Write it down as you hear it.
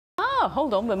Oh,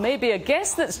 hold on, there may be a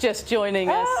guest that's just joining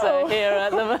us here at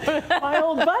the moment. My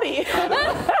old buddy.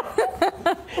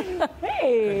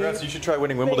 Hey. Congrats, you should try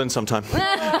winning Wimbledon sometime.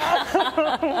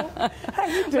 How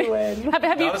you doing? Have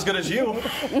Not you... as good as you.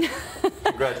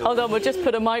 Congratulations. Hold on, we'll just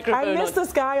put a microphone I missed on.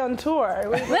 this guy on tour. It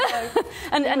was like,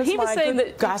 and he was saying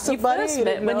that gossip you buddy. first You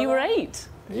met didn't when know you were that? 8.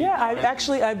 Yeah, I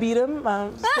beat him.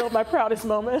 Still my proudest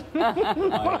moment.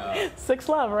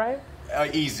 6-love, right?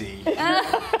 Easy.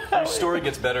 Your story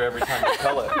gets better every time you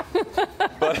tell it.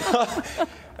 But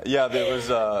yeah, there was.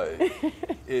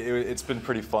 It's been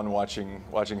pretty fun watching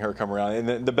her come around.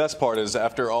 And the best part is,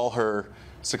 after all her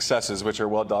successes, which are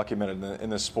well documented in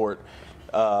this sport,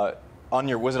 was it on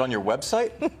your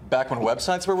website? Back when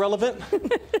websites were relevant,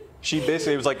 she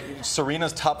basically, it was like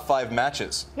Serena's top 5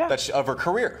 matches of her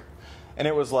career. And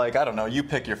it was like, I don't know, you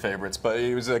pick your favorites, but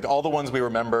it was like all the ones we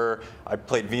remember. I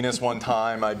played Venus one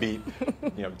time. I beat,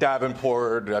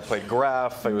 Davenport. I played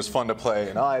Graf. It was fun to play.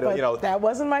 And But that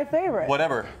wasn't my favorite.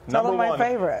 Whatever. Tell them my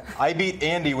favorite. I beat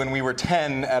Andy when we were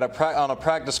 10 on a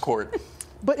practice court.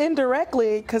 But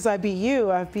indirectly, because I beat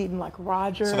you, I've beaten like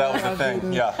Roger. So that was the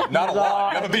thing. Yeah, not a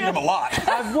lot. You haven't beaten him a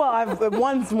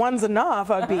lot. One's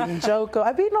enough. I've beaten Joko.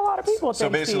 I've beaten a lot of people.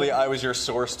 So basically, I was your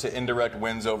source to indirect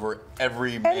wins over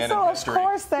every man in history. Of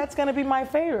course, that's going to be my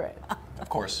favorite. Of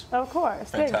course. Of course.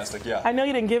 Fantastic. Yeah. I know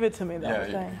you didn't give it to me though.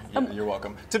 Yeah, you're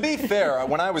welcome. To be fair,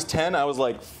 when I was 10, I was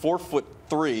like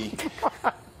 4'3".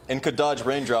 And could dodge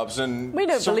raindrops. And We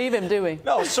don't believe him, do we?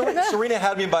 No, Serena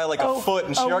had me by like a foot,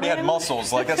 and she already had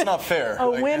muscles. Like, that's not fair. A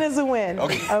win is a win.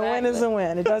 Okay. A win is a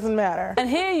win. It doesn't matter. And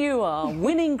here you are,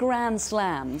 winning Grand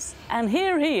Slams. And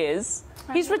here he is.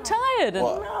 He's retired. And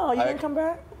No, you didn't come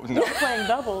back? No. You're playing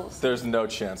doubles. There's no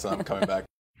chance I'm coming back.